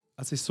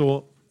Als ich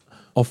so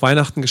auf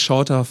Weihnachten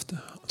geschaut habe,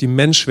 die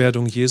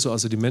Menschwerdung Jesu,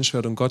 also die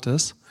Menschwerdung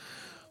Gottes,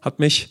 hat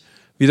mich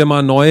wieder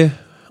mal neu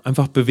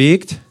einfach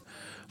bewegt,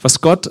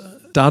 was Gott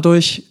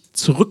dadurch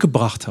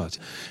zurückgebracht hat.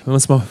 Wenn wir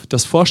uns mal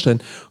das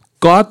vorstellen,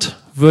 Gott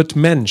wird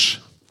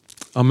Mensch.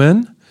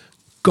 Amen.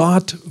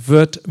 Gott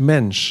wird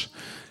Mensch.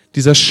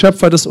 Dieser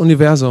Schöpfer des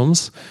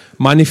Universums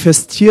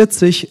manifestiert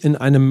sich in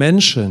einem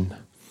Menschen,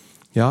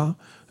 ja,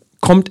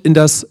 kommt in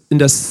das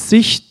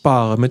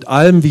Sichtbare mit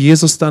allem, wie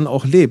Jesus dann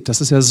auch lebt.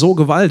 Das ist ja so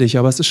gewaltig,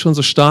 aber es ist schon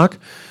so stark,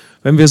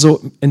 wenn wir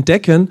so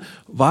entdecken,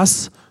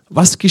 was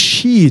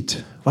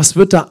geschieht, was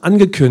wird da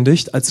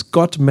angekündigt, als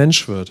Gott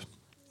Mensch wird.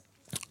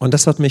 Und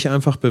das hat mich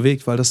einfach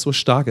bewegt, weil das so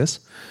stark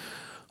ist.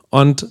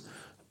 Und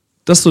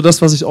das ist so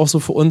das, was ich auch so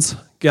für uns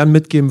gern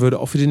mitgeben würde,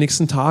 auch für die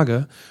nächsten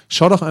Tage.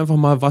 Schaut doch einfach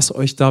mal, was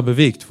euch da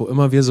bewegt, wo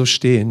immer wir so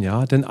stehen.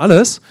 Ja? Denn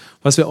alles,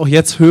 was wir auch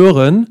jetzt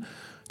hören,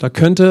 da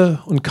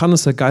könnte und kann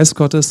uns der Geist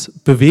Gottes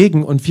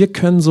bewegen und wir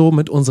können so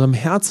mit unserem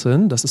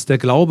Herzen, das ist der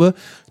Glaube,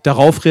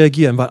 darauf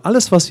reagieren. Weil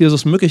alles, was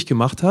Jesus möglich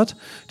gemacht hat,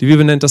 die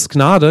Bibel nennt das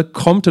Gnade,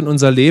 kommt in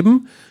unser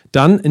Leben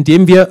dann,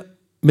 indem wir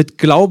mit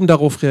Glauben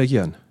darauf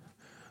reagieren.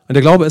 Und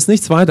der Glaube ist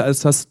nichts weiter,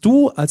 als dass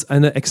du als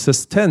eine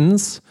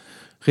Existenz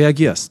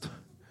reagierst.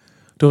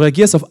 Du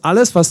reagierst auf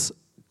alles, was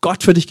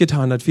Gott für dich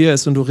getan hat, wie er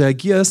ist, und du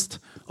reagierst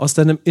aus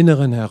deinem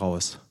Inneren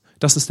heraus.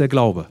 Das ist der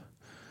Glaube.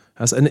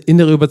 Das ist eine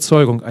innere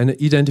Überzeugung, eine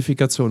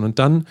Identifikation. Und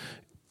dann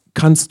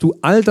kannst du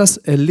all das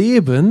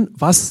erleben,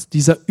 was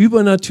dieser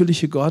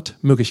übernatürliche Gott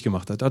möglich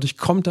gemacht hat. Dadurch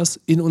kommt das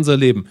in unser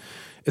Leben.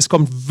 Es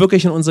kommt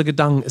wirklich in unsere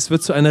Gedanken. Es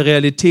wird zu einer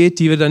Realität,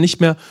 die wir dann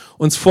nicht mehr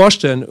uns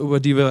vorstellen, über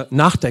die wir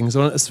nachdenken,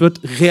 sondern es wird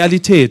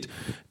Realität,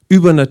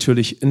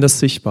 übernatürlich in das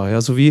Sichtbare.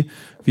 Ja, so wie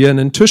wir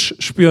einen Tisch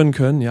spüren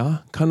können,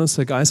 ja, kann uns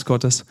der Geist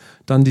Gottes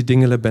dann die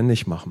Dinge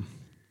lebendig machen.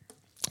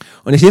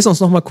 Und ich lese uns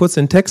noch mal kurz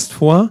den Text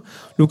vor,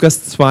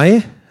 Lukas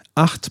 2,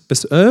 8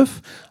 bis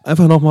 11.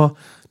 Einfach nochmal,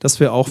 dass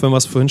wir auch, wenn wir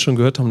es vorhin schon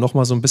gehört haben,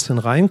 nochmal so ein bisschen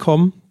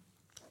reinkommen.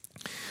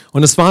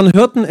 Und es waren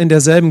Hirten in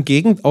derselben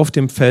Gegend auf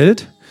dem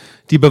Feld,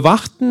 die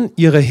bewachten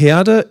ihre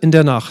Herde in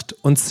der Nacht.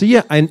 Und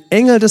siehe, ein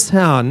Engel des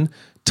Herrn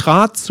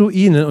trat zu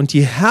ihnen und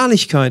die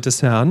Herrlichkeit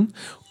des Herrn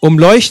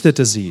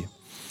umleuchtete sie.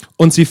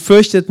 Und sie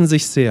fürchteten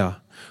sich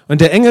sehr.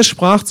 Und der Engel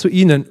sprach zu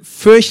ihnen,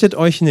 fürchtet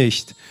euch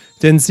nicht,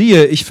 denn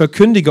siehe, ich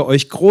verkündige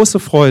euch große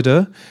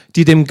Freude,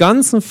 die dem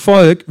ganzen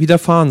Volk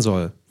widerfahren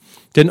soll.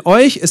 Denn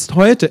euch ist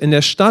heute in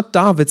der Stadt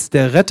Davids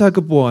der Retter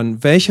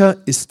geboren, welcher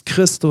ist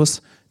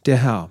Christus, der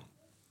Herr.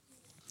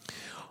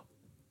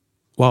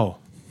 Wow.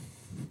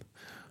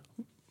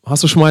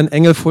 Hast du schon mal einen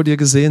Engel vor dir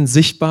gesehen,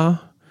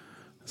 sichtbar?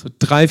 So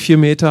 3-4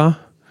 Meter.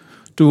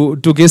 Du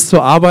gehst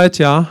zur Arbeit,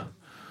 ja.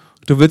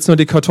 Du willst nur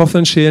die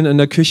Kartoffeln schälen in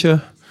der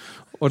Küche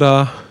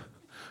oder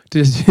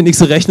die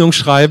nächste Rechnung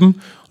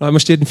schreiben und einmal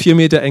steht ein 4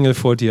 Meter Engel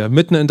vor dir,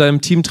 mitten in deinem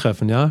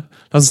Teamtreffen, ja.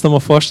 Lass uns doch mal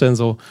vorstellen,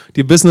 so.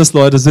 Die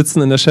Businessleute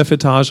sitzen in der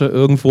Chefetage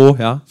irgendwo,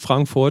 ja,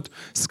 Frankfurt,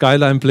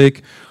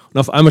 Skyline-Blick und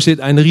auf einmal steht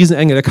ein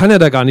Riesenengel. Der kann ja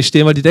da gar nicht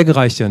stehen, weil die Decke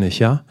reicht ja nicht,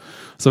 ja.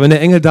 So, wenn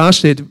der Engel da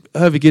steht,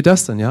 wie geht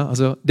das denn, ja?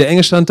 Also, der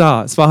Engel stand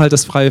da, es war halt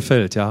das freie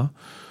Feld, ja.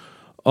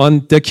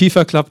 Und der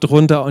Kiefer klappt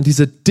runter und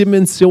diese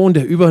Dimension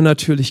der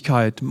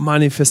Übernatürlichkeit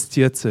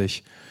manifestiert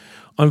sich.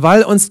 Und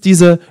weil uns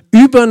diese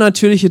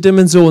übernatürliche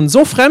Dimension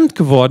so fremd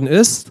geworden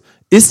ist,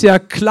 ist ja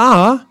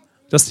klar,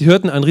 dass die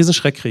Hirten einen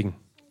Riesenschreck kriegen.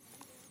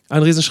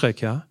 Einen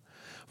Riesenschreck, ja.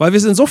 Weil wir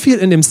sind so viel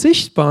in dem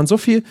Sichtbaren, so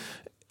viel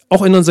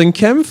auch in unseren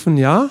Kämpfen,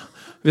 ja.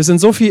 Wir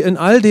sind so viel in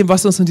all dem,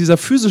 was uns in dieser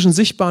physischen,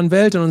 sichtbaren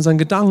Welt, in unseren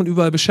Gedanken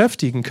überall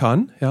beschäftigen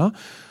kann, ja,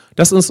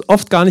 dass uns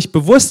oft gar nicht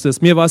bewusst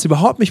ist. Mir war es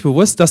überhaupt nicht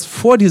bewusst, dass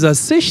vor dieser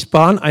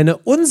Sichtbaren eine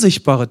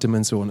unsichtbare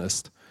Dimension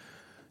ist.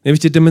 Nämlich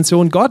die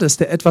Dimension Gottes,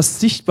 der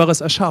etwas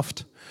Sichtbares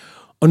erschafft.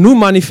 Und nun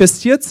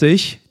manifestiert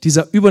sich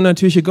dieser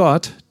übernatürliche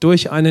Gott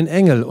durch einen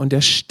Engel und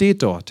der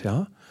steht dort,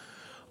 ja.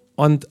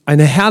 Und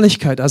eine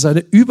Herrlichkeit, also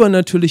eine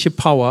übernatürliche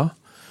Power,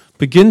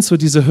 beginnt so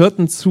diese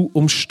Hirten zu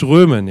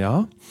umströmen,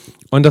 ja.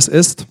 Und das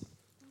ist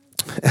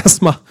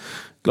erstmal,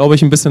 glaube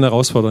ich, ein bisschen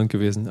herausfordernd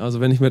gewesen. Also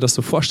wenn ich mir das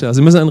so vorstelle. Also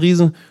sie müssen einen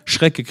riesen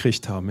Schreck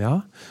gekriegt haben,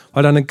 ja.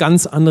 Weil da eine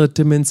ganz andere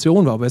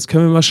Dimension war. Aber jetzt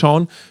können wir mal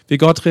schauen, wie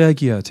Gott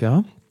reagiert,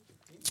 ja.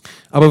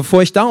 Aber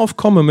bevor ich darauf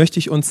komme, möchte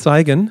ich uns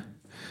zeigen,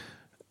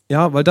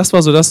 ja, weil das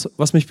war so das,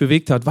 was mich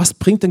bewegt hat. Was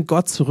bringt denn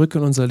Gott zurück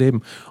in unser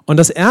Leben? Und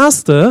das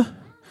Erste,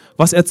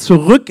 was er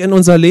zurück in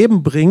unser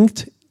Leben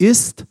bringt,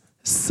 ist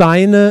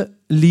seine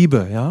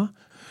Liebe, ja.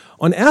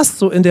 Und erst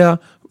so in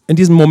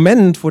diesem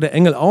Moment, wo der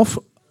Engel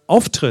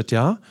auftritt,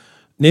 ja,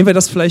 nehmen wir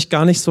das vielleicht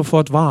gar nicht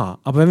sofort wahr.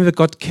 Aber wenn wir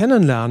Gott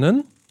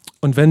kennenlernen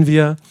und wenn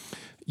wir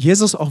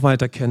Jesus auch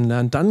weiter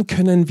kennenlernen, dann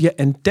können wir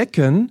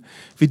entdecken,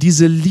 wie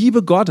diese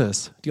Liebe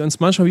Gottes, die uns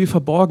manchmal wie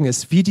verborgen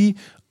ist, wie die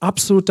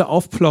absolut da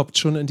aufploppt,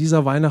 schon in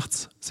dieser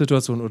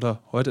Weihnachtssituation,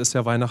 oder heute ist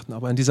ja Weihnachten,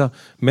 aber in dieser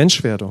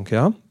Menschwerdung,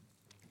 ja.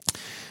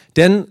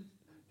 Denn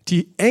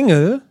die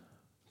Engel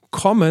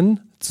kommen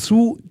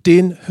zu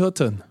den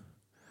Hirten.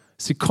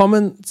 Sie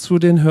kommen zu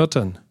den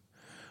Hirten.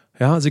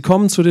 Ja, sie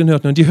kommen zu den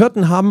Hirten. Und die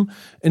Hirten haben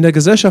in der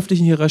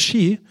gesellschaftlichen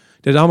Hierarchie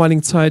der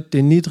damaligen Zeit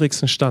den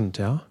niedrigsten Stand,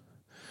 ja.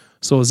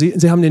 So,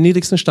 sie haben den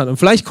niedrigsten Stand. Und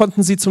vielleicht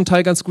konnten sie zum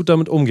Teil ganz gut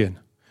damit umgehen.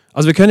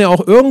 Also wir können ja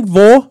auch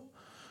irgendwo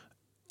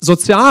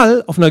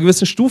sozial auf einer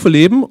gewissen Stufe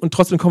leben und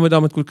trotzdem kommen wir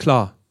damit gut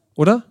klar,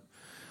 oder?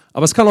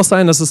 Aber es kann auch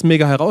sein, dass es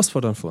mega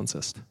herausfordernd für uns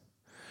ist.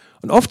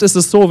 Und oft ist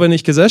es so, wenn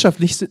ich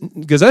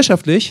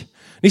gesellschaftlich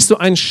nicht so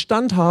einen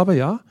Stand habe,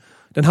 ja,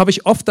 dann habe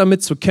ich oft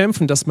damit zu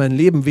kämpfen, dass mein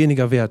Leben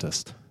weniger wert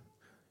ist.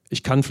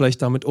 Ich kann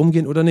vielleicht damit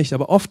umgehen oder nicht,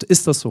 aber oft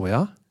ist das so,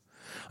 ja.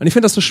 Und ich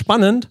finde das so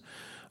spannend,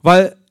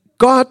 weil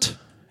Gott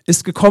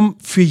ist gekommen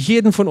für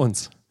jeden von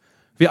uns.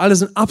 Wir alle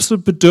sind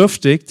absolut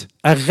bedürftig,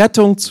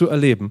 Errettung zu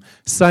erleben,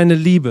 seine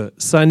Liebe,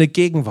 seine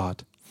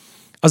Gegenwart.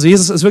 Also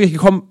Jesus ist wirklich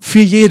gekommen für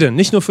jeden,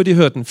 nicht nur für die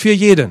Hirten, für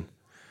jeden.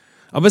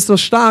 Aber es ist so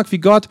stark, wie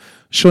Gott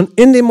schon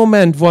in dem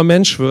Moment, wo er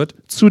Mensch wird,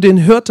 zu den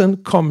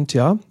Hirten kommt,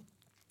 ja.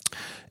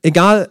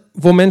 Egal,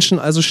 wo Menschen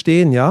also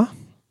stehen, ja.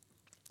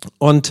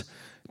 Und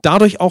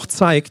dadurch auch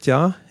zeigt,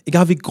 ja,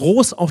 egal wie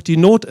groß auch die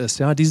Not ist,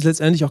 ja, die sich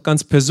letztendlich auch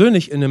ganz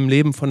persönlich in dem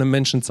Leben von einem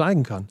Menschen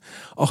zeigen kann.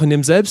 Auch in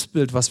dem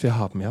Selbstbild, was wir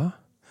haben, ja.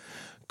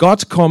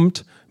 Gott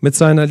kommt mit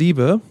seiner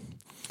Liebe,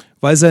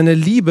 weil seine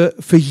Liebe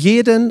für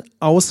jeden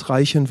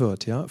ausreichen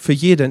wird, ja. Für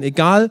jeden,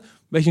 egal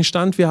welchen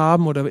Stand wir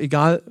haben oder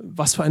egal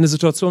was für eine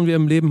Situation wir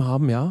im Leben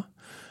haben, ja.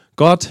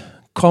 Gott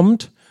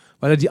kommt,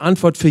 weil er die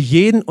Antwort für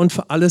jeden und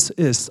für alles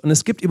ist. Und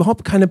es gibt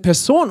überhaupt keine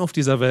Person auf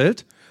dieser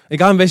Welt,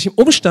 egal in welchem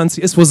Umstand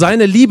sie ist, wo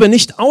seine Liebe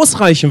nicht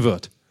ausreichen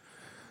wird.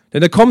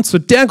 Denn er kommt zu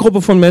der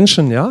Gruppe von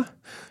Menschen, ja,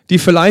 die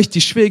vielleicht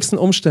die schwierigsten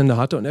Umstände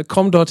hatte und er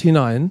kommt dort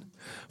hinein,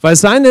 weil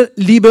seine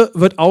Liebe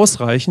wird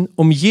ausreichen,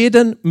 um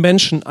jedem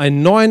Menschen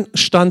einen neuen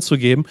Stand zu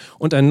geben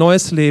und ein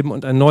neues Leben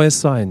und ein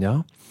neues Sein,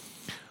 ja,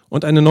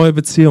 und eine neue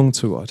Beziehung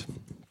zu Gott.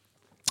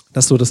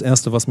 Das ist so das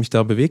Erste, was mich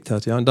da bewegt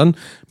hat, ja. Und dann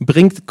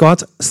bringt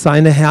Gott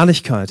seine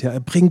Herrlichkeit, ja, er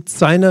bringt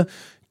seine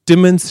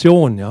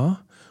Dimension, ja.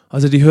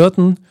 Also die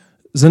Hirten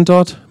sind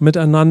dort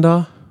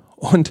miteinander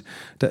und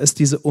da ist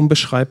diese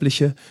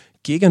unbeschreibliche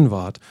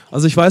Gegenwart.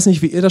 Also ich weiß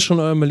nicht, wie ihr das schon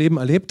in eurem Leben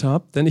erlebt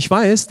habt, denn ich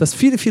weiß, dass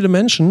viele, viele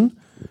Menschen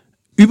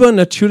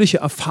übernatürliche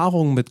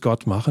Erfahrungen mit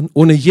Gott machen,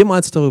 ohne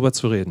jemals darüber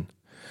zu reden.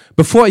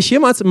 Bevor ich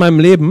jemals in meinem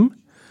Leben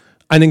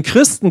einen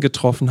Christen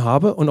getroffen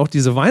habe und auch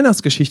diese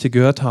Weihnachtsgeschichte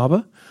gehört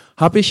habe,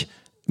 habe ich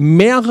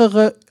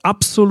mehrere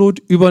absolut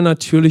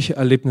übernatürliche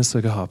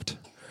Erlebnisse gehabt.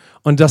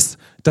 Und das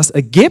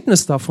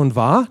Ergebnis davon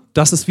war,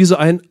 dass es wie so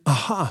ein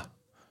Aha.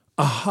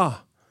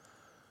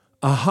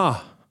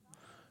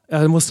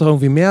 Er muss doch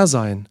irgendwie mehr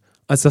sein,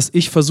 als dass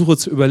ich versuche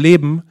zu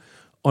überleben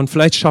und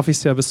vielleicht schaffe ich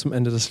es ja bis zum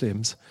Ende des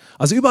Lebens.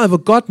 Also überall, wo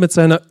Gott mit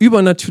seiner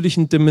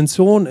übernatürlichen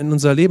Dimension in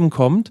unser Leben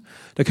kommt,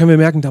 da können wir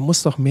merken, da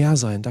muss doch mehr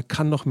sein, da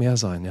kann doch mehr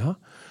sein, ja.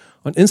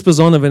 Und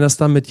insbesondere, wenn das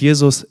dann mit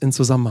Jesus in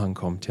Zusammenhang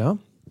kommt, ja.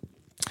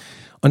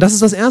 Und das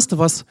ist das Erste,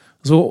 was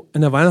so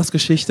in der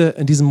Weihnachtsgeschichte,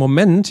 in diesem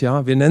Moment,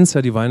 ja, wir nennen es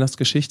ja die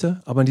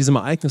Weihnachtsgeschichte, aber in diesem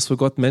Ereignis, wo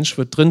Gott Mensch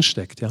wird,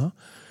 drinsteckt, ja.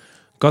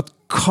 Gott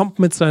kommt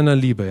mit seiner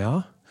Liebe,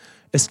 ja.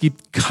 Es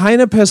gibt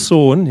keine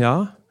Person,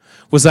 ja,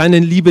 wo seine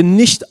Liebe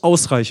nicht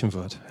ausreichen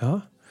wird,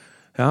 ja.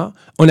 Ja.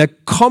 Und er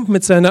kommt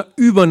mit seiner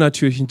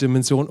übernatürlichen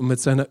Dimension und mit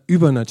seiner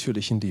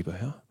übernatürlichen Liebe,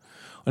 ja.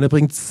 Und er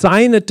bringt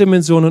seine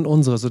Dimension in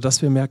unsere,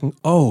 sodass wir merken,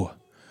 oh,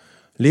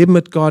 Leben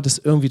mit Gott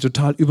ist irgendwie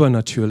total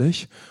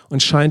übernatürlich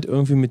und scheint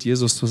irgendwie mit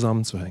Jesus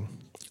zusammenzuhängen.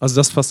 Also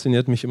das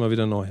fasziniert mich immer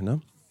wieder neu,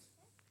 ne?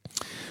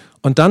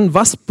 Und dann,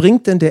 was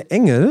bringt denn der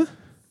Engel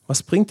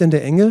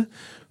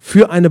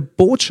für eine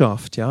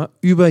Botschaft, ja,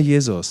 über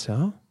Jesus,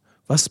 ja?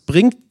 Was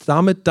bringt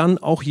damit dann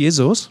auch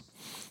Jesus?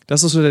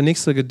 Das ist so der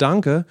nächste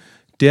Gedanke,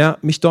 der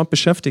mich dort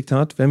beschäftigt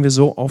hat, wenn wir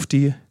so auf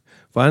die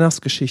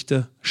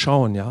Weihnachtsgeschichte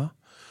schauen, ja?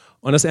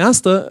 Und das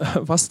Erste,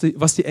 was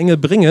die Engel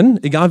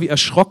bringen, egal wie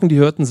erschrocken die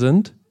Hirten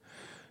sind,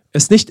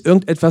 ist nicht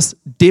irgendetwas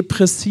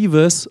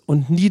Depressives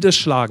und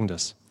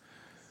Niederschlagendes,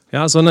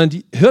 ja, sondern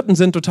die Hirten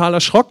sind total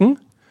erschrocken,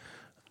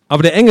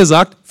 aber der Engel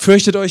sagt,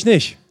 fürchtet euch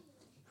nicht.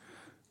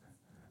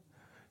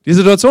 Die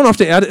Situation auf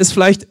der Erde ist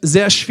vielleicht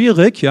sehr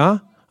schwierig,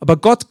 ja, aber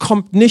Gott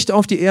kommt nicht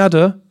auf die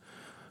Erde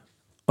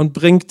und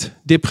bringt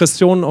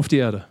Depressionen auf die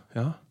Erde.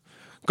 Ja.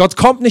 Gott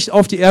kommt nicht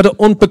auf die Erde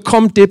und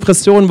bekommt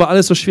Depressionen, weil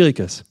alles so schwierig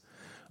ist.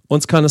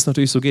 Uns kann es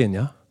natürlich so gehen,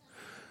 ja.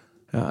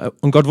 Ja,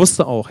 und Gott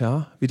wusste auch,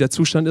 ja, wie der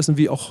Zustand ist und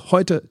wie auch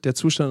heute der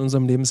Zustand in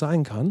unserem Leben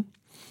sein kann.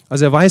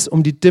 Also er weiß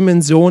um die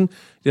Dimension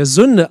der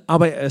Sünde,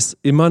 aber er ist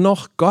immer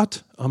noch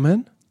Gott.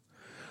 Amen.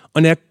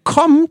 Und er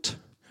kommt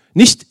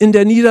nicht in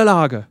der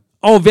Niederlage.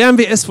 Oh, werden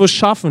wir es wohl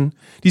schaffen,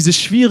 diese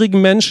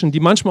schwierigen Menschen, die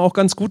manchmal auch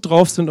ganz gut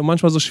drauf sind und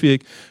manchmal so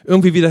schwierig,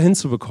 irgendwie wieder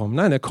hinzubekommen.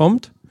 Nein, er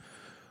kommt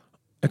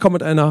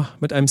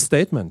mit einem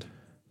Statement.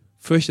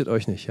 Fürchtet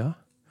euch nicht, ja.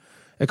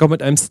 Er kommt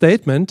mit einem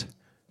Statement,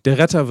 der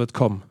Retter wird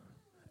kommen.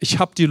 Ich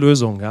habe die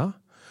Lösung, ja.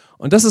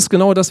 Und das ist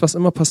genau das, was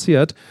immer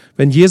passiert,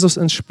 wenn Jesus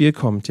ins Spiel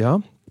kommt,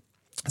 ja.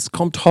 Es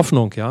kommt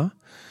Hoffnung, ja.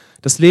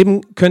 Das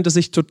Leben könnte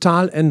sich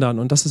total ändern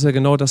und das ist ja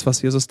genau das,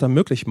 was Jesus da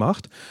möglich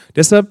macht.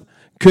 Deshalb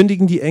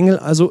kündigen die Engel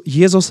also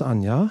Jesus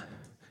an, ja,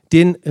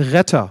 den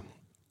Retter.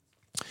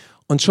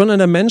 Und schon in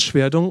der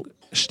Menschwerdung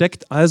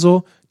steckt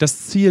also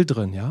das Ziel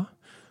drin, ja.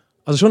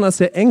 Also schon als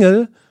der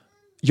Engel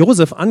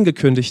Josef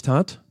angekündigt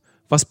hat,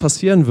 was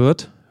passieren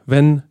wird,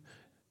 wenn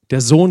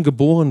der Sohn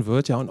geboren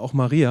wird, ja, und auch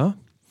Maria,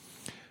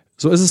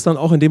 so ist es dann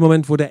auch in dem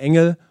Moment, wo der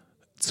Engel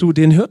zu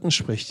den Hirten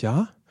spricht,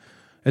 ja.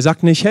 Er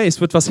sagt nicht, hey,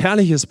 es wird was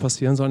Herrliches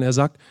passieren, sondern er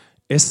sagt,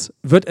 es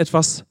wird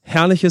etwas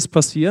Herrliches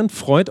passieren,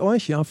 freut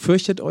euch, ja,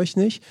 fürchtet euch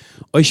nicht.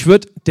 Euch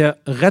wird der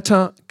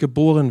Retter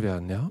geboren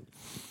werden, ja.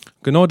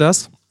 Genau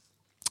das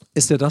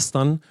ist ja das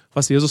dann,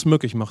 was Jesus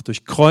möglich macht,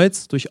 durch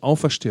Kreuz, durch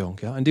Auferstehung,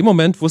 ja. In dem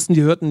Moment wussten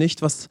die Hirten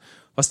nicht, was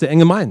der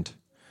Engel meint.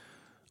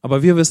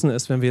 Aber wir wissen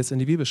es, wenn wir jetzt in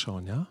die Bibel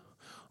schauen, ja.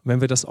 Und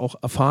wenn wir das auch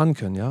erfahren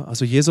können, ja.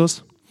 Also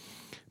Jesus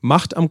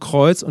macht am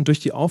Kreuz und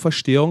durch die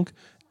Auferstehung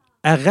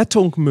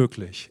Errettung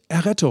möglich.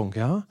 Errettung,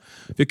 ja.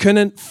 Wir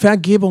können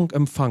Vergebung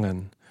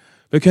empfangen.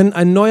 Wir können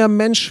ein neuer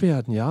Mensch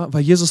werden, ja,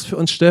 weil Jesus für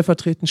uns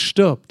stellvertretend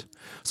stirbt.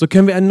 So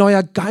können wir ein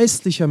neuer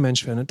geistlicher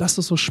Mensch werden. Und das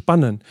ist so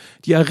spannend.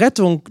 Die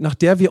Errettung, nach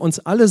der wir uns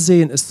alle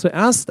sehen, ist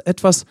zuerst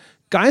etwas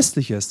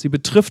Geistliches. Sie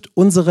betrifft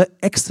unsere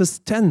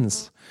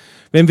Existenz.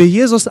 Wenn wir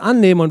Jesus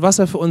annehmen und was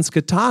er für uns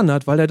getan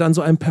hat, weil er dann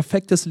so ein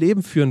perfektes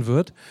Leben führen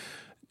wird,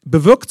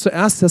 bewirkt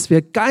zuerst, dass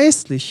wir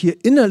geistlich, hier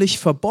innerlich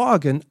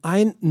verborgen,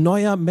 ein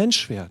neuer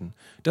Mensch werden.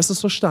 Das ist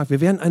so stark.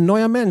 Wir werden ein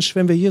neuer Mensch,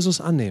 wenn wir Jesus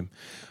annehmen.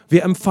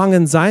 Wir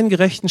empfangen seinen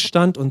gerechten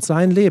Stand und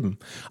sein Leben.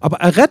 Aber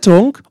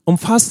Errettung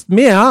umfasst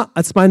mehr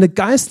als meine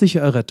geistliche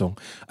Errettung.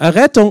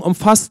 Errettung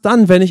umfasst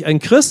dann, wenn ich ein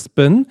Christ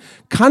bin,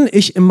 kann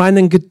ich in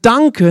meinen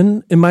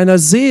Gedanken, in meiner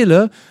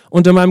Seele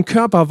und in meinem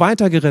Körper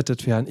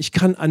weitergerettet werden. Ich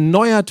kann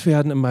erneuert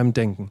werden in meinem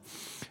Denken.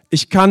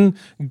 Ich kann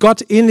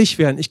Gott ähnlich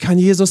werden. Ich kann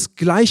Jesus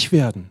gleich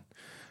werden.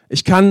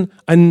 Ich kann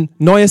ein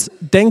neues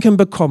Denken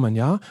bekommen,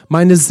 ja.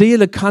 Meine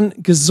Seele kann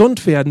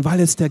gesund werden,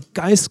 weil jetzt der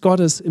Geist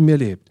Gottes in mir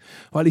lebt,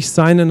 weil ich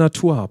seine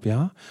Natur habe,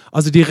 ja.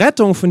 Also die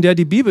Rettung, von der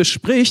die Bibel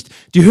spricht,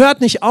 die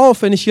hört nicht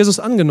auf, wenn ich Jesus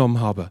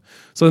angenommen habe,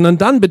 sondern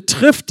dann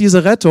betrifft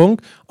diese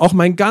Rettung auch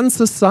mein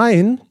ganzes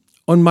Sein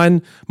und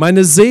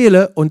meine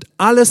Seele und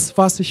alles,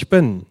 was ich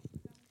bin.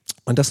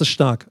 Und das ist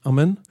stark,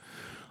 Amen.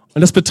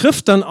 Und das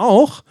betrifft dann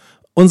auch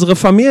unsere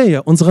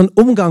Familie, unseren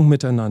Umgang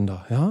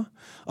miteinander, ja.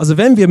 Also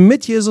wenn wir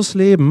mit Jesus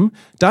leben,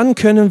 dann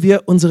können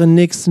wir unseren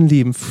Nächsten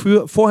lieben.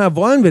 Vorher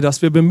wollen wir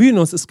das, wir bemühen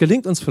uns, es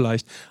gelingt uns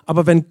vielleicht.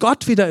 Aber wenn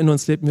Gott wieder in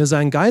uns lebt und wir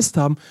seinen Geist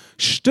haben,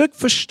 Stück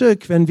für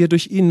Stück, wenn wir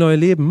durch ihn neu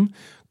leben,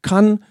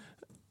 kann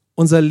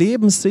unser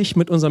Leben sich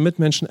mit unseren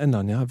Mitmenschen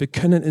ändern. Ja? Wir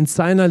können in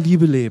seiner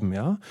Liebe leben.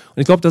 Ja? Und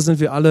ich glaube, da sind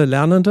wir alle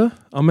Lernende.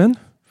 Amen.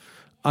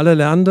 Alle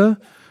Lernende.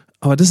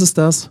 Aber das ist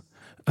das,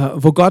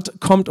 wo Gott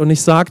kommt und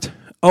nicht sagt,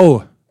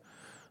 oh,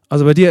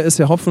 also bei dir ist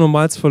ja Hopfen und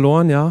Malz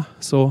verloren, ja,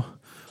 so.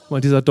 Mal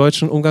dieser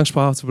deutschen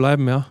Umgangssprache zu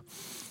bleiben, ja.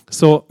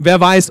 So,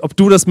 wer weiß, ob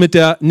du das mit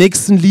der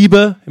nächsten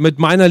Liebe, mit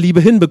meiner Liebe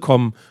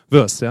hinbekommen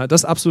wirst, ja.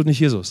 Das ist absolut nicht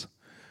Jesus.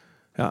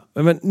 Ja,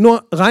 wenn wir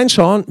nur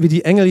reinschauen, wie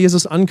die Engel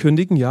Jesus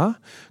ankündigen, ja.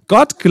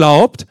 Gott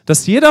glaubt,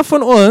 dass jeder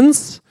von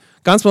uns,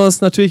 ganz besonders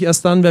natürlich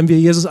erst dann, wenn wir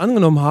Jesus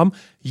angenommen haben,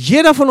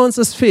 jeder von uns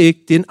ist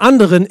fähig, den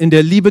anderen in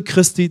der Liebe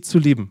Christi zu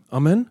lieben.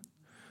 Amen.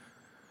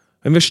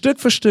 Wenn wir Stück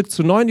für Stück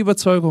zu neuen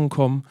Überzeugungen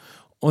kommen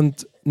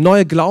und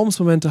neue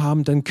Glaubensmomente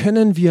haben, dann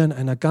können wir in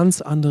einer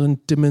ganz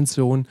anderen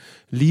Dimension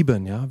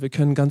lieben. Ja? Wir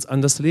können ganz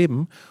anders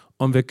leben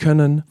und wir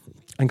können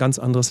ein ganz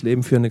anderes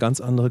Leben führen, eine ganz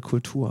andere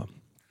Kultur.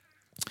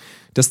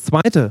 Das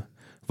Zweite,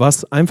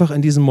 was einfach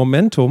in diesem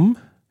Momentum,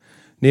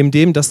 neben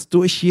dem, dass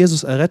durch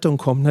Jesus Errettung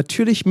kommt,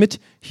 natürlich mit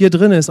hier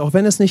drin ist, auch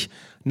wenn es nicht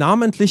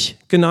namentlich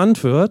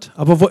genannt wird,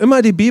 aber wo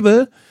immer die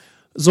Bibel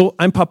so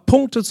ein paar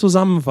Punkte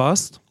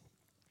zusammenfasst,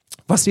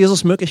 was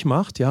Jesus möglich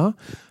macht, ja,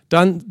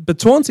 dann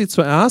betont sie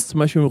zuerst, zum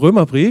Beispiel im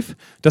Römerbrief,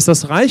 dass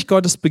das Reich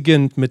Gottes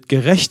beginnt mit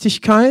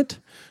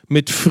Gerechtigkeit,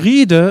 mit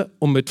Friede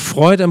und mit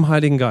Freude im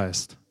Heiligen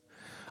Geist.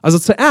 Also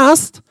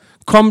zuerst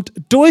kommt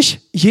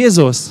durch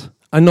Jesus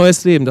ein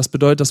neues Leben. Das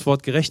bedeutet das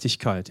Wort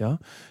Gerechtigkeit. Ja?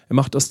 Er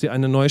macht aus dir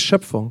eine neue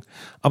Schöpfung.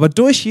 Aber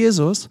durch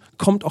Jesus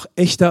kommt auch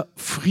echter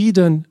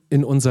Frieden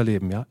in unser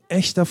Leben. Ja?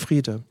 Echter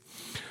Friede.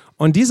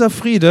 Und dieser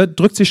Friede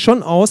drückt sich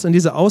schon aus in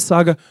dieser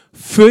Aussage,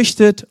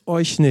 fürchtet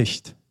euch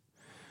nicht.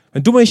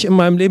 Wenn du mich in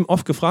meinem Leben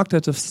oft gefragt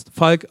hättest,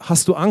 Falk,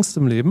 hast du Angst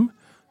im Leben?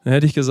 Dann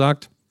hätte ich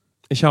gesagt,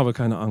 ich habe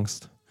keine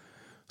Angst.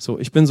 So,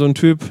 ich bin so ein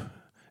Typ,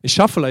 ich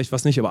schaffe vielleicht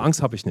was nicht, aber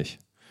Angst habe ich nicht.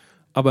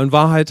 Aber in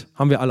Wahrheit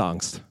haben wir alle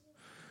Angst.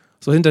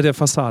 So hinter der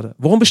Fassade.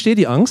 Worum besteht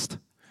die Angst?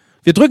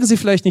 Wir drücken sie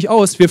vielleicht nicht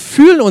aus, wir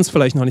fühlen uns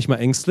vielleicht noch nicht mal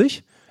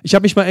ängstlich. Ich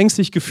habe mich mal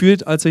ängstlich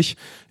gefühlt, als ich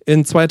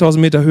in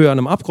 2000 Meter Höhe an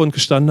einem Abgrund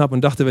gestanden habe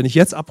und dachte, wenn ich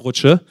jetzt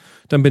abrutsche,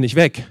 dann bin ich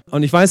weg.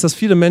 Und ich weiß, dass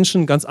viele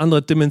Menschen ganz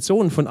andere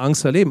Dimensionen von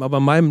Angst erleben, aber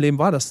in meinem Leben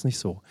war das nicht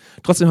so.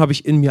 Trotzdem habe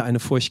ich in mir eine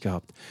Furcht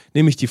gehabt,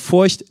 nämlich die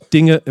Furcht,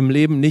 Dinge im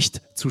Leben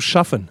nicht zu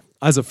schaffen.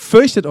 Also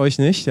fürchtet euch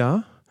nicht,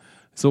 ja.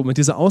 So mit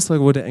dieser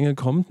Aussage, wo der Engel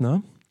kommt,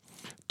 ne?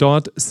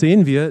 Dort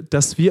sehen wir,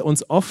 dass wir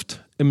uns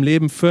oft im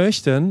Leben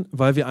fürchten,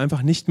 weil wir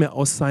einfach nicht mehr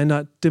aus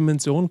seiner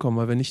Dimension kommen,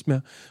 weil wir nicht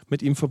mehr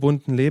mit ihm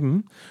verbunden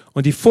leben.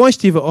 Und die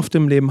Furcht, die wir oft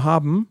im Leben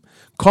haben,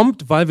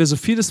 kommt, weil wir so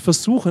vieles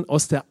versuchen,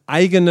 aus der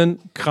eigenen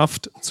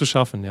Kraft zu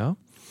schaffen. Ja?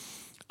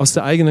 Aus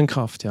der eigenen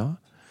Kraft. Ja?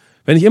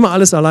 Wenn ich immer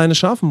alles alleine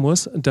schaffen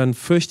muss, dann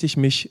fürchte ich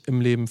mich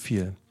im Leben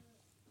viel.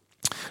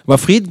 Aber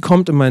Frieden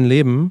kommt in mein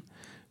Leben,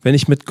 wenn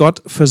ich mit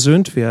Gott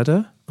versöhnt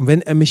werde und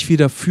wenn er mich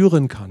wieder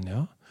führen kann.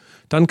 Ja?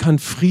 dann kann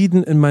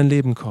Frieden in mein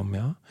Leben kommen,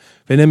 ja?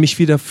 Wenn er mich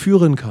wieder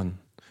führen kann,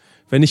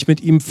 wenn ich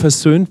mit ihm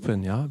versöhnt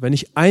bin, ja? Wenn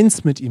ich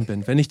eins mit ihm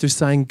bin, wenn ich durch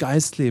seinen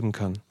Geist leben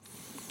kann,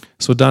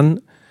 so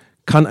dann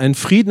kann ein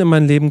Frieden in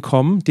mein Leben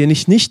kommen, den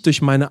ich nicht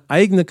durch meine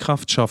eigene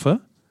Kraft schaffe,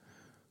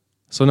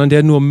 sondern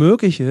der nur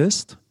möglich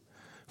ist,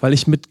 weil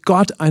ich mit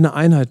Gott eine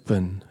Einheit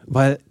bin,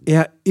 weil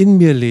er in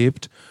mir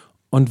lebt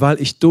und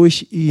weil ich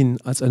durch ihn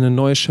als eine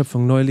neue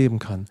Schöpfung neu leben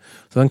kann.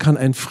 So dann kann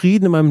ein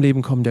Frieden in meinem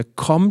Leben kommen, der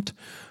kommt,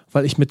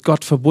 weil ich mit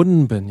Gott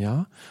verbunden bin,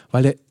 ja,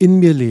 weil er in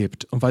mir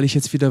lebt und weil ich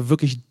jetzt wieder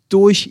wirklich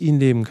durch ihn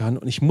leben kann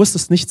und ich muss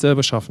es nicht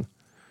selber schaffen.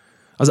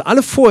 Also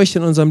alle Furcht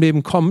in unserem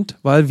Leben kommt,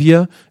 weil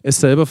wir es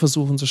selber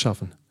versuchen zu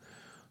schaffen.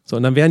 So,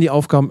 und dann wären die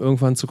Aufgaben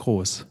irgendwann zu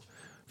groß.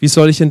 Wie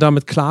soll ich denn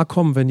damit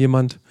klarkommen, wenn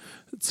jemand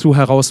zu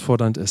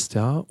herausfordernd ist,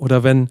 ja?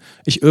 Oder wenn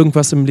ich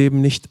irgendwas im Leben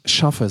nicht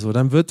schaffe, so,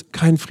 dann wird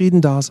kein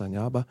Frieden da sein,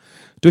 ja? Aber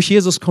durch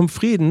Jesus kommt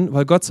Frieden,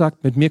 weil Gott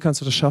sagt, mit mir kannst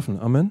du das schaffen.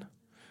 Amen.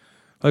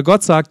 Weil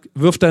Gott sagt,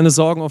 wirf deine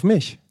Sorgen auf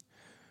mich.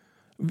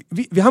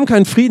 Wir haben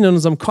keinen Frieden in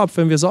unserem Kopf,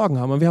 wenn wir Sorgen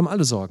haben, und wir haben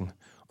alle Sorgen.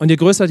 Und je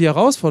größer die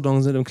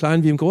Herausforderungen sind, im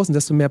Kleinen wie im Großen,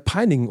 desto mehr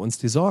peinigen uns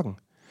die Sorgen.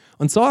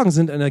 Und Sorgen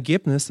sind ein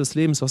Ergebnis des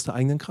Lebens aus der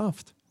eigenen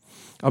Kraft.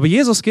 Aber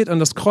Jesus geht an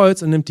das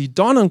Kreuz und nimmt die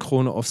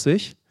Dornenkrone auf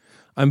sich,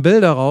 ein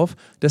Bild darauf,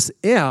 dass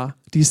er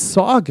die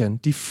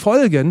Sorgen, die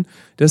Folgen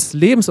des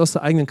Lebens aus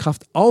der eigenen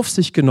Kraft auf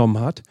sich genommen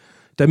hat,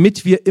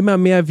 damit wir immer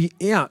mehr wie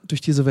er durch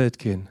diese Welt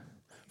gehen.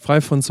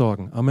 Frei von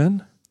Sorgen.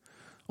 Amen.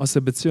 Aus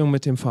der Beziehung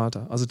mit dem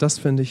Vater. Also das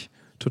finde ich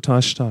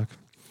total stark.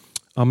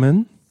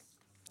 Amen.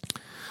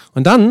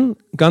 Und dann,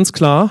 ganz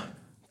klar,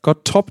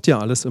 Gott toppt ja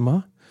alles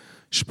immer,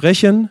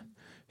 sprechen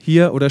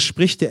hier oder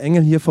spricht der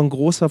Engel hier von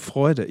großer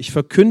Freude. Ich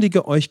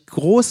verkündige euch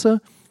große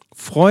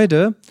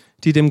Freude,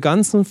 die dem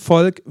ganzen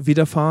Volk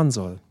widerfahren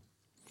soll.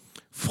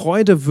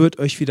 Freude wird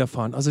euch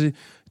widerfahren. Also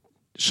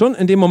schon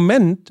in dem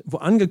Moment, wo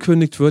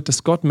angekündigt wird,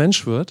 dass Gott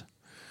Mensch wird,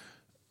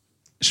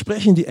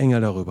 sprechen die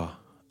Engel darüber.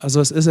 Also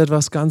es ist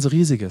etwas ganz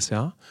Riesiges,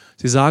 ja.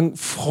 Sie sagen,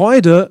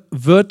 Freude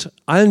wird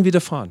allen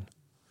widerfahren.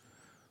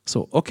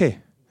 So, okay.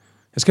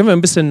 Jetzt können wir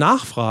ein bisschen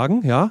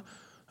nachfragen, ja.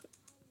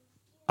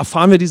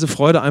 Erfahren wir diese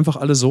Freude einfach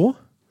alle so?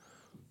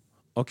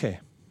 Okay,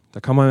 da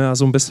kann man ja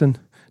so ein bisschen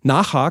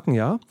nachhaken,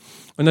 ja.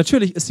 Und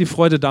natürlich ist die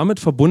Freude damit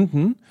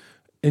verbunden,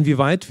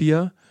 inwieweit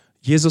wir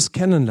Jesus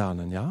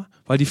kennenlernen, ja.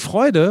 Weil die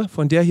Freude,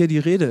 von der hier die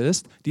Rede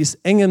ist, die ist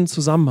eng im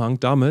Zusammenhang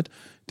damit,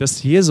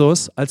 dass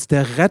Jesus als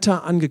der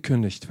Retter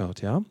angekündigt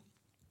wird, ja.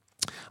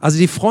 Also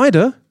die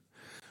Freude,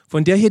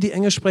 von der hier die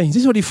Engel sprechen, ist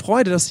nicht nur die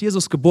Freude, dass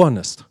Jesus geboren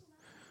ist.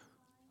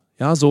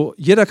 Ja, so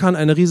jeder kann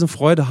eine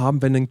Riesenfreude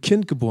haben, wenn ein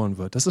Kind geboren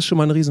wird. Das ist schon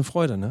mal eine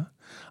Riesenfreude, ne?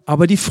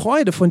 Aber die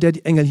Freude, von der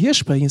die Engel hier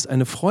sprechen, ist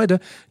eine Freude,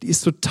 die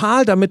ist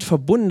total damit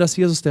verbunden, dass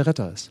Jesus der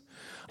Retter ist.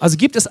 Also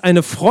gibt es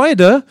eine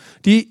Freude,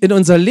 die in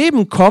unser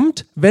Leben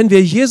kommt, wenn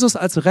wir Jesus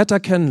als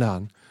Retter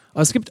kennenlernen.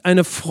 Also es gibt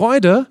eine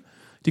Freude,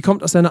 die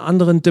kommt aus einer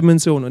anderen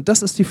Dimension. Und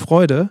das ist die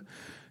Freude,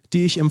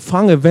 die ich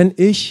empfange, wenn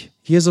ich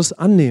Jesus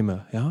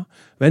annehme, ja?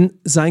 Wenn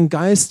sein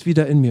Geist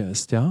wieder in mir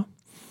ist, ja?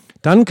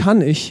 Dann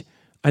kann ich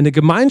eine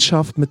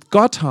Gemeinschaft mit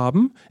Gott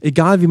haben,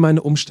 egal wie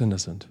meine Umstände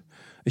sind.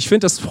 Ich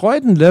finde, das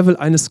Freudenlevel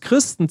eines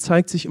Christen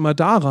zeigt sich immer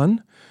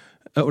daran,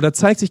 oder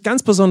zeigt sich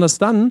ganz besonders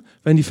dann,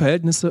 wenn die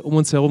Verhältnisse um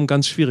uns herum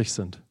ganz schwierig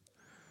sind.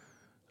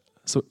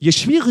 So, je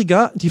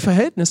schwieriger die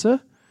Verhältnisse,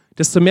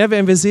 desto mehr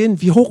werden wir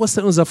sehen, wie hoch ist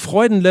denn unser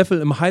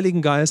Freudenlevel im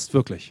Heiligen Geist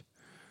wirklich.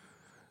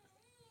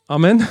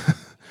 Amen.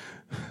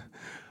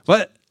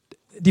 Weil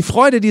die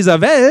Freude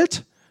dieser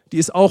Welt, die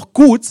ist auch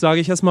gut, sage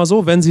ich jetzt mal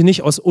so, wenn sie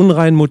nicht aus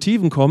unreinen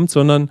Motiven kommt,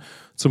 sondern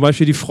zum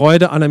Beispiel die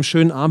Freude an einem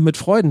schönen Abend mit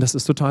Freuden, das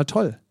ist total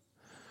toll.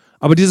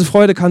 Aber diese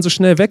Freude kann so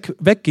schnell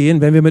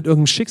weggehen, wenn wir mit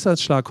irgendeinem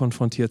Schicksalsschlag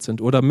konfrontiert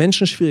sind oder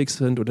Menschen schwierig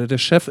sind oder der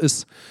Chef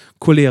ist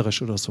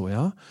cholerisch oder so,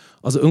 ja.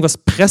 Also irgendwas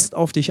presst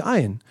auf dich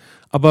ein.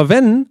 Aber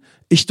wenn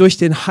ich durch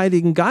den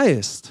Heiligen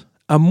Geist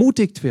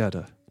ermutigt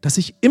werde, dass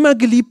ich immer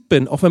geliebt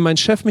bin, auch wenn mein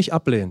Chef mich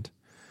ablehnt,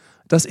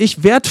 dass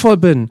ich wertvoll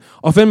bin,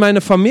 auch wenn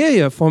meine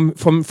Familie von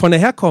der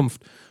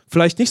Herkunft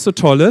vielleicht nicht so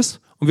toll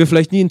ist und wir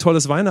vielleicht nie ein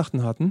tolles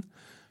Weihnachten hatten,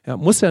 ja,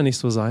 muss ja nicht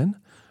so sein,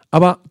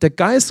 aber der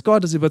Geist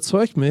Gottes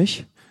überzeugt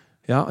mich,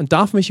 ja, und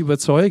darf mich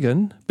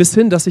überzeugen, bis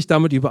hin, dass ich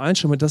damit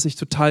übereinstimme, dass ich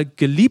total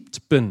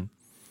geliebt bin.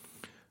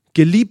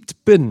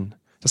 Geliebt bin.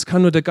 Das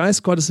kann nur der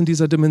Geist Gottes in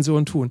dieser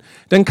Dimension tun.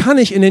 Dann kann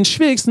ich in den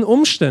schwierigsten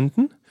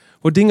Umständen,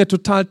 wo Dinge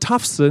total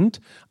tough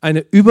sind, eine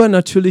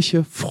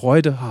übernatürliche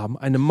Freude haben.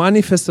 Eine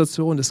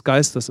Manifestation des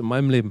Geistes in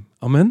meinem Leben.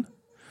 Amen.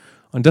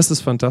 Und das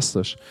ist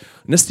fantastisch.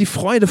 Und das ist die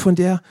Freude, von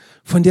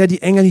der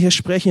die Engel hier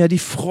sprechen. Ja, die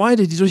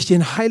Freude, die durch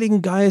den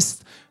Heiligen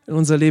Geist in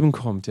unser Leben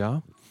kommt,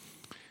 ja.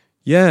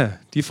 Yeah,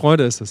 die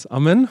Freude ist es.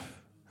 Amen.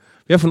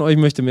 Wer von euch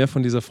möchte mehr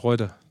von dieser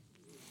Freude?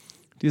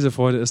 Diese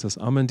Freude ist es.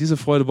 Amen. Diese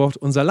Freude braucht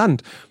unser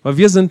Land. Weil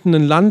wir sind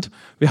ein Land,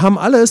 wir haben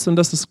alles und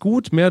das ist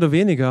gut, mehr oder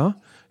weniger.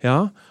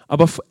 Ja,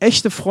 aber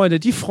echte Freude,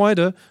 die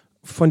Freude,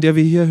 von der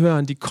wir hier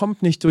hören, die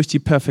kommt nicht durch die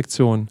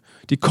Perfektion.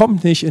 Die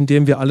kommt nicht,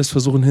 indem wir alles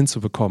versuchen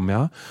hinzubekommen.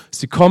 Ja?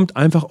 Sie kommt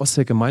einfach aus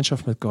der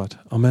Gemeinschaft mit Gott.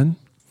 Amen.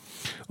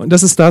 Und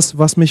das ist das,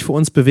 was mich für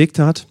uns bewegt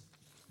hat.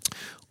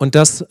 Und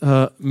das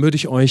möchte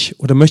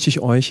ich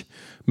euch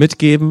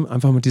mitgeben,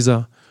 einfach mit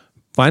dieser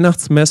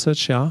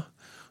Weihnachtsmessage, ja.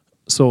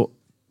 So,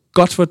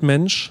 Gott wird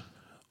Mensch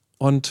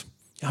und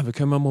ja, wir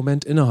können mal einen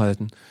Moment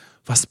innehalten.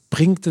 Was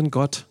bringt denn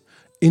Gott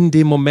in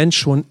dem Moment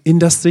schon in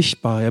das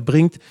Sichtbare? Er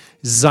bringt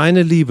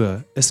seine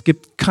Liebe. Es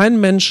gibt keinen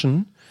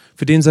Menschen,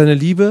 für den seine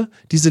Liebe,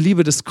 diese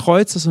Liebe des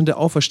Kreuzes und der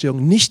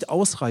Auferstehung nicht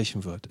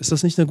ausreichen wird. Ist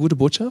das nicht eine gute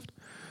Botschaft?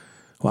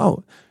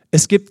 Wow.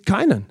 Es gibt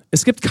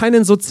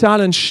keinen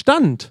sozialen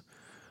Stand,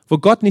 wo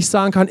Gott nicht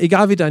sagen kann,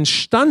 egal wie dein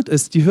Stand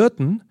ist, die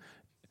Hirten,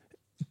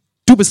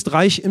 du bist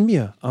reich in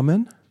mir.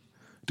 Amen.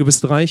 Du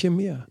bist reich in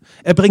mir.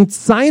 Er bringt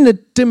seine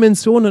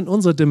Dimension in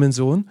unsere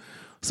Dimension,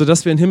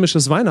 sodass wir ein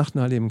himmlisches Weihnachten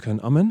erleben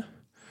können. Amen.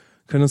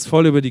 Wir können uns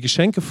voll über die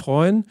Geschenke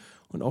freuen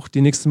und auch die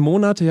nächsten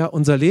Monate, ja,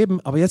 unser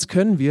Leben. Aber jetzt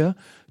können wir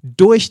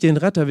durch den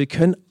Retter, wir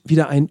können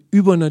wieder ein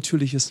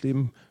übernatürliches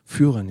Leben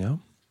führen, ja.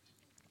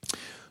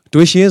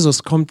 Durch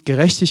Jesus kommt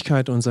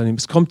Gerechtigkeit in unser Leben.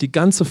 Es kommt die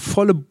ganze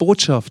volle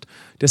Botschaft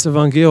des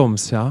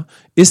Evangeliums, ja,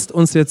 ist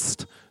uns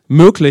jetzt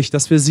möglich,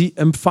 dass wir sie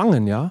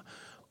empfangen, ja.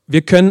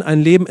 Wir können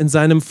ein Leben in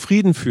seinem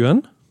Frieden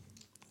führen,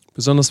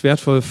 besonders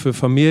wertvoll für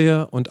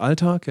Familie und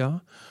Alltag,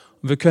 ja.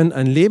 Und wir können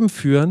ein Leben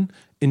führen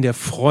in der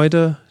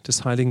Freude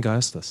des Heiligen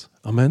Geistes.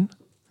 Amen.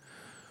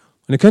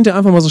 Und ihr könnt ja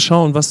einfach mal so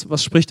schauen,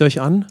 was spricht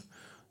euch an?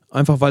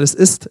 Einfach, weil es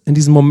ist in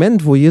diesem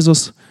Moment, wo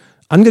Jesus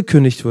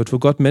angekündigt wird, wo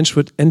Gott Mensch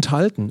wird,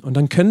 enthalten. Und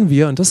dann können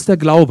wir, und das ist der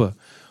Glaube,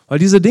 weil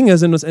diese Dinge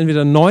sind uns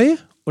entweder neu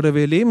oder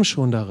wir leben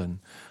schon darin.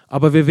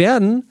 Aber wir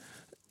werden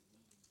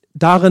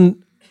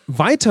darin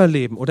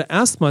weiterleben oder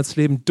erstmals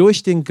leben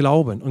durch den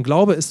Glauben. Und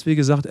Glaube ist, wie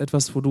gesagt,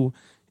 etwas, wo du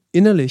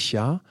innerlich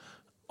ja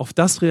auf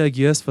das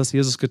reagierst, was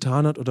Jesus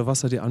getan hat oder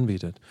was er dir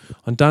anbietet.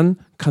 Und dann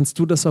kannst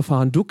du das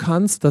erfahren. Du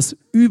kannst das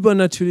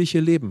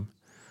übernatürliche Leben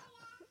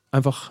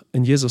einfach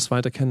in Jesus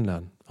weiter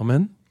kennenlernen.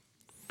 Amen.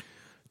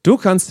 Du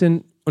kannst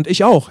den, und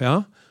ich auch,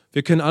 ja,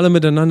 wir können alle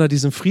miteinander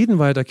diesen Frieden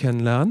weiter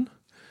kennenlernen,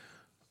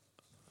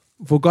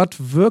 wo Gott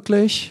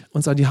wirklich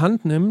uns an die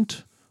Hand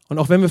nimmt. Und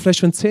auch wenn wir vielleicht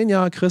schon 10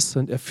 Jahre Christ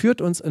sind, er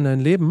führt uns in ein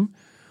Leben,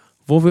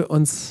 wo wir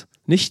uns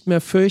nicht mehr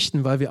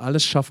fürchten, weil wir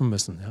alles schaffen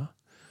müssen. Ja?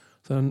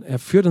 Sondern er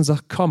führt und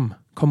sagt, komm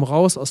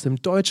raus aus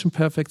dem deutschen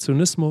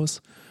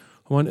Perfektionismus,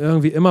 wo man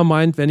irgendwie immer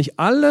meint, wenn ich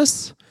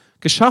alles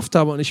geschafft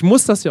habe und ich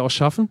muss das ja auch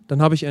schaffen,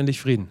 dann habe ich endlich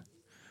Frieden.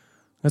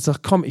 Er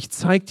sagt, komm, ich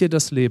zeig dir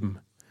das Leben.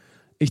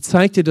 Ich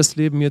zeig dir das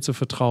Leben, mir zu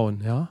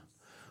vertrauen. Ja?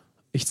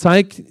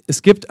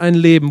 Es gibt ein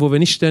Leben, wo wir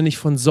nicht ständig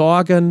von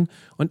Sorgen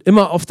und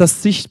immer auf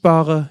das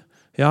Sichtbare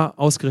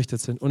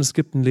ausgerichtet sind. Und es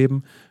gibt ein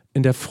Leben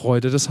in der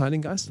Freude des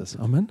Heiligen Geistes.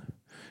 Amen.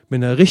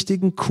 Mit einer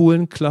richtigen,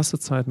 coolen, klasse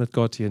Zeit mit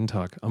Gott jeden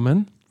Tag.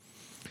 Amen.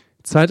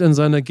 Zeit in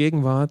seiner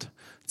Gegenwart,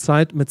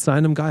 Zeit mit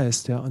seinem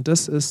Geist. Ja. Und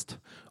das ist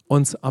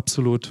uns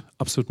absolut,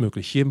 absolut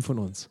möglich, jedem von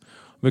uns.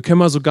 Und wir können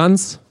mal so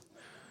ganz,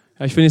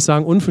 ich will nicht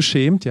sagen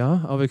unverschämt,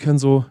 ja, aber wir können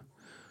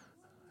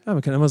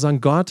immer sagen,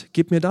 Gott,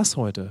 gib mir das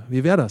heute.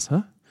 Wie wäre das?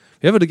 Hä?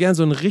 Wer würde gerne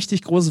so ein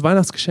richtig großes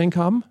Weihnachtsgeschenk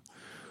haben?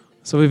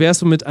 So, wie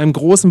wärst du mit einem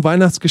großen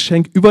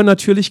Weihnachtsgeschenk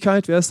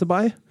Übernatürlichkeit? Wer ist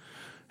dabei?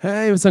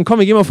 Hey, wir sagen, komm,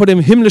 wir gehen mal vor dem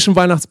himmlischen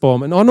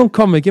Weihnachtsbaum. In Ordnung?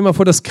 Komm, wir gehen mal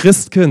vor das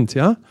Christkind,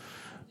 ja?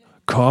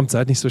 Kommt,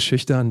 seid nicht so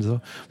schüchtern.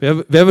 So.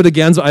 Wer würde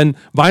gern so ein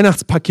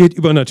Weihnachtspaket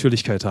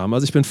Übernatürlichkeit haben?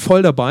 Also ich bin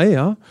voll dabei,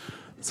 ja?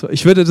 So,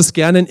 ich würde das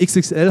gerne in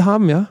XXL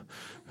haben, ja?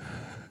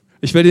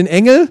 Ich will den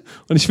Engel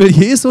und ich will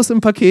Jesus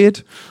im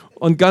Paket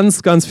und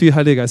ganz, ganz viel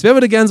Heiliger Geist. Wer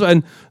würde gern so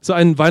ein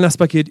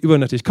Weihnachtspaket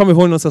übernatürlich? Komm, wir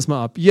holen uns das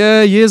mal ab.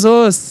 Yeah,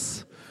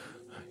 Jesus!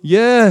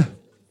 Yeah!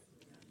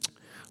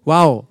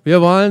 Wow,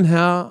 wir wollen,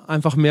 Herr,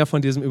 einfach mehr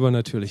von diesem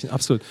Übernatürlichen.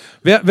 Absolut.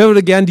 Wer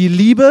würde gern die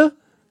Liebe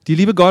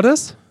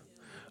Gottes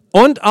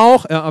und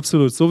auch, ja,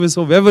 absolut,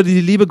 sowieso. Wer würde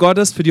die Liebe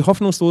Gottes für die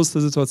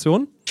hoffnungsloseste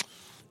Situation?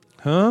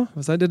 Ja,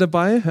 was seid ihr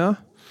dabei? Ja?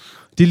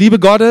 Die Liebe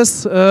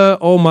Gottes,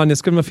 oh Mann,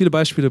 jetzt können wir viele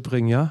Beispiele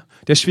bringen, ja?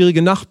 Der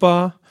schwierige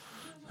Nachbar.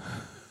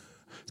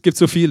 Es gibt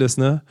so vieles,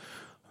 ne?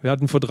 Wir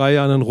hatten vor 3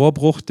 Jahren einen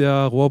Rohrbruch,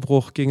 der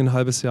Rohrbruch ging ein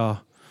halbes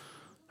Jahr.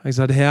 Da habe ich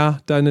gesagt,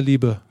 Herr, deine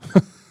Liebe.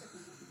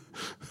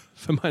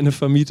 Für meine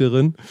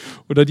Vermieterin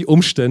oder die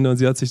Umstände und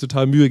sie hat sich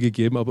total Mühe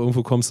gegeben, aber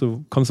irgendwo kommst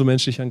du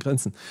menschlich an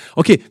Grenzen.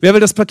 Okay, wer will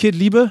das Paket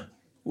Liebe?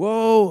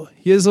 Wow,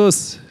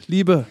 Jesus,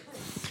 Liebe.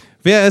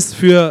 Wer ist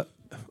für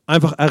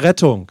einfach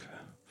Errettung?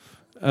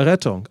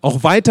 Errettung,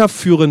 auch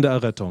weiterführende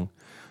Errettung.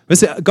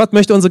 Wisst ihr, Gott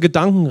möchte unsere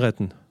Gedanken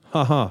retten.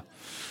 Haha.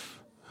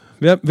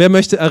 Wer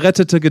möchte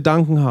errettete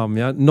Gedanken haben,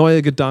 ja?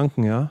 Neue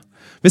Gedanken, ja?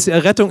 Wisst ihr,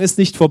 Errettung ist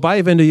nicht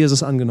vorbei, wenn du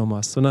Jesus angenommen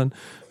hast, sondern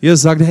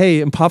Jesus sagt,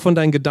 hey, ein paar von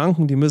deinen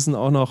Gedanken, die müssen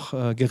auch noch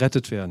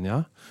gerettet werden,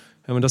 ja?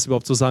 Wenn man das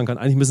überhaupt so sagen kann.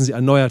 Eigentlich müssen sie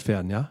erneuert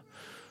werden, ja?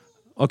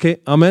 Okay,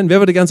 Amen. Wer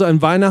würde gerne so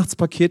ein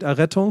Weihnachtspaket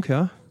Errettung,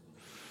 ja?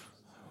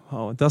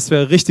 Wow, das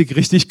wäre richtig,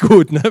 richtig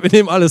gut, ne? Wir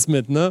nehmen alles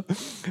mit, ne?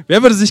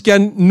 Wer würde sich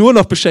gern nur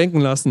noch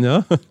beschenken lassen,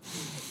 ja?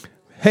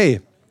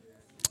 Hey,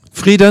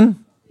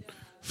 Frieden.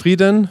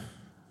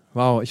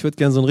 Wow, ich würde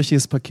gerne so ein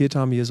richtiges Paket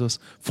haben, Jesus.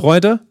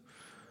 Freude.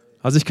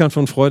 Also ich kann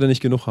von Freude nicht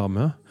genug haben.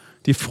 Ja?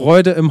 Die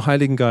Freude im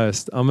Heiligen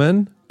Geist.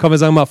 Amen. Komm, wir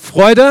sagen mal,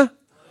 Freude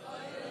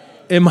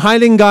im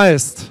Heiligen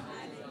Geist.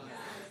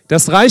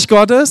 Das Reich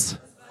Gottes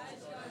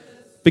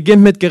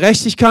beginnt mit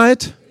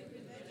Gerechtigkeit,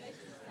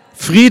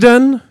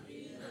 Frieden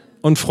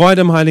und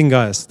Freude im Heiligen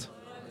Geist.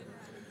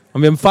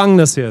 Und wir empfangen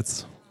das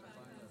jetzt.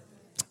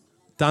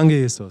 Danke,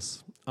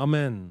 Jesus.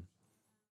 Amen.